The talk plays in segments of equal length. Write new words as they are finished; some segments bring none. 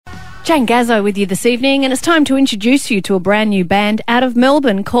Jane Gazzo with you this evening, and it's time to introduce you to a brand new band out of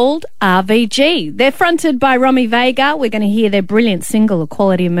Melbourne called RVG. They're fronted by Romy Vager. We're going to hear their brilliant single,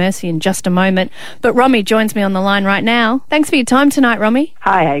 Equality of Mercy, in just a moment. But Romy joins me on the line right now. Thanks for your time tonight, Romy.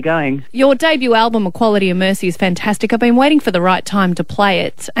 Hi, how you going? Your debut album, Equality of Mercy, is fantastic. I've been waiting for the right time to play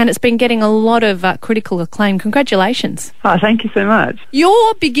it, and it's been getting a lot of critical acclaim. Congratulations. Oh, thank you so much.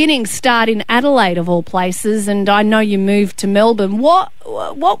 Your beginnings start in Adelaide, of all places, and I know you moved to Melbourne. What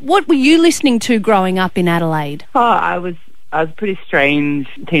were you listening to growing up in Adelaide? Oh, I was a pretty strange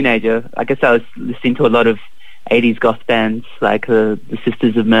teenager. I guess I was listening to a lot of 80s goth bands like the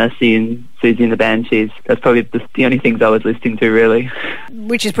Sisters of Mercy and Susie and the Banshees. That's probably the only things I was listening to, really.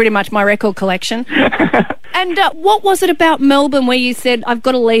 Which is pretty much my record collection. And what was it about Melbourne where you said, I've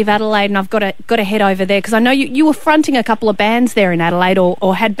got to leave Adelaide and I've got to head over there? Because I know you were fronting a couple of bands there in Adelaide,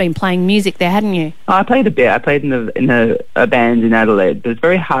 or had been playing music there, hadn't you? Oh, I played a bit. I played in a band in Adelaide. But it was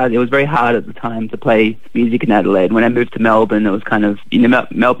very hard. It was very hard at the time to play music in Adelaide. When I moved to Melbourne, it was kind of,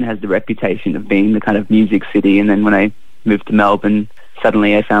 Melbourne has the reputation of being the kind of music city. And then when I moved to Melbourne,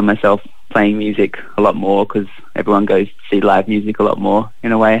 suddenly I found myself playing music a lot more because everyone goes to see live music a lot more,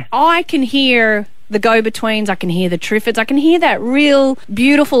 in a way. I can hear the Go-Betweens, I can hear the Triffids, I can hear that real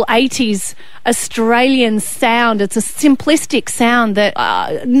beautiful 80s Australian sound. It's a simplistic sound that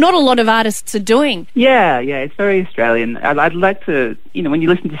not a lot of artists are doing. Yeah, it's very Australian. I'd like to, when you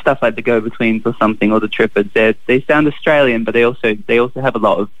listen to stuff like the Go-Betweens or something, or the Triffids, they sound Australian, but they also have a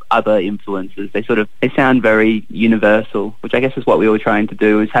lot of other influences. They sound very universal, which I guess is what we were trying to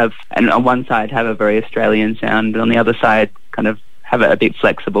do, is have, and on one side have a very Australian sound, and on the other side kind of have it a bit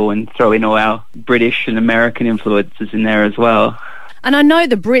flexible and throw in all our British and American influences in there as well. And I know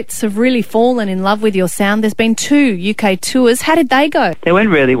the Brits have really fallen in love with your sound. There's been 2 UK tours. How did they go? They went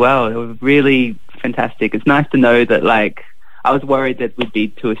really well. They were really fantastic. It's nice to know that, like, I was worried that we'd be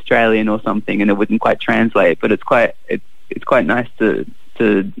too Australian or something and it wouldn't quite translate, but it's quite nice to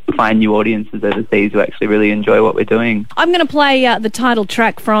find new audiences overseas who actually really enjoy what we're doing. I'm going to play the title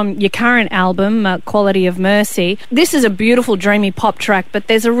track from your current album, Quality of Mercy. This is a beautiful, dreamy pop track, but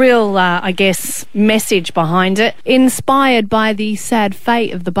there's a real, message behind it, inspired by the sad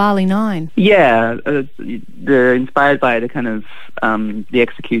fate of the Bali Nine. Yeah, they're inspired by the kind of the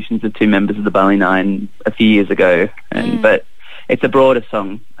executions of 2 members of the Bali Nine a few years ago, but it's a broader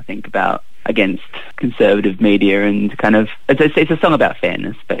song, I think, against conservative media, and kind of it's a song about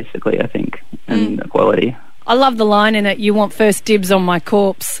fairness, basically, I think, and equality. I love the line in it, "You want first dibs on my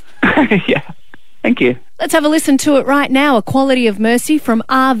corpse." Yeah, thank you. Let's have a listen to it right now, Equality of Mercy from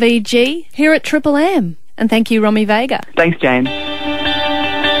RVG here at Triple M. And thank you, Romy Vager. Thanks, Jane.